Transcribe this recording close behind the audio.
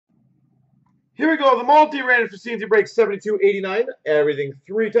Here we go. The multi-random for CNC break 72.89. Everything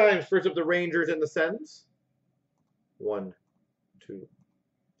 3 times. First up, the Rangers and the Sens. 1, 2,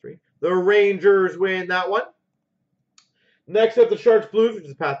 3. The Rangers win that one. Next up, the Sharks Blues, which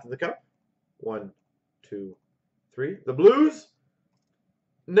is path to the cup. 1, 2, 3. The Blues.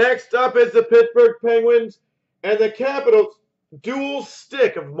 Next up is the Pittsburgh Penguins and the Capitals. Dual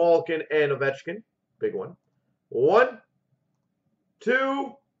stick of Malkin and Ovechkin. Big one. 1,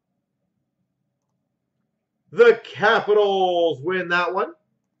 2. The Capitals win that one.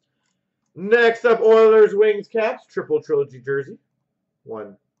 Next up, Oilers, Wings, Caps. Triple Trilogy jersey.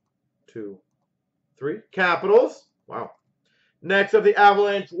 1, 2, 3. Capitals. Wow. Next up, the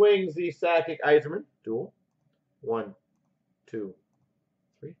Avalanche, Wings, the Sakic, Yzerman. Dual. 1, 2,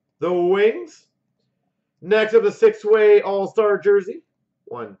 3. The Wings. Next up, the 6-way All-Star jersey.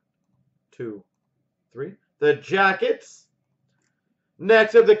 1, 2, 3. The Jackets.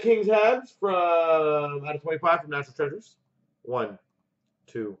 Next up, the Kings Habs from out of 25 from National Treasures. 1,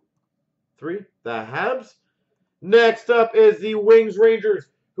 2, 3. The Habs. Next up is the Wings Rangers.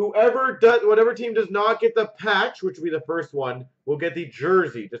 Whatever team does not get the patch, which will be the first one, will get the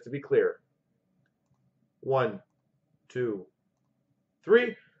jersey, just to be clear. 1, 2,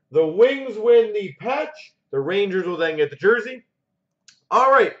 3. The Wings win the patch. The Rangers will then get the jersey. All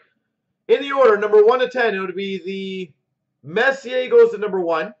right. In the order, number 1 to 10, it would be the Messier goes to number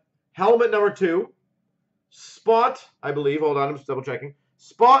 1. Helmet number 2. Spot, I believe. Hold on, I'm just double checking.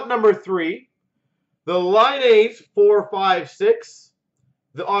 Spot number 3. The Line A's 4, 5, 6.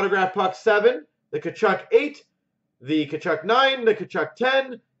 The autograph puck 7. The Kachuk 8. The Kachuk 9. The Kachuk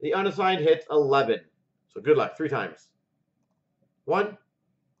 10. The unassigned hits 11. So good luck. 3 times. 1,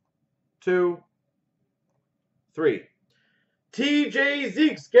 2, 3. TJ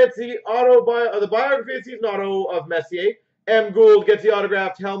Zeeks gets the the biography of season auto of Messier. M. Gould gets the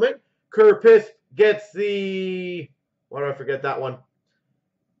autographed helmet. Kerr gets the... Why do I forget that one?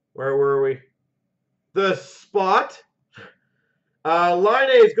 Where were we? The spot. Line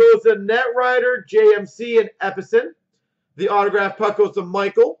A's goes to Netrider, JMC, and Epison. The autograph puck goes to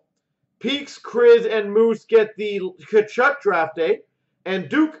Michael. Peaks, Kriz, and Moose get the Kachuk draft day. And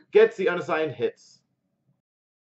Duke gets the unassigned hits.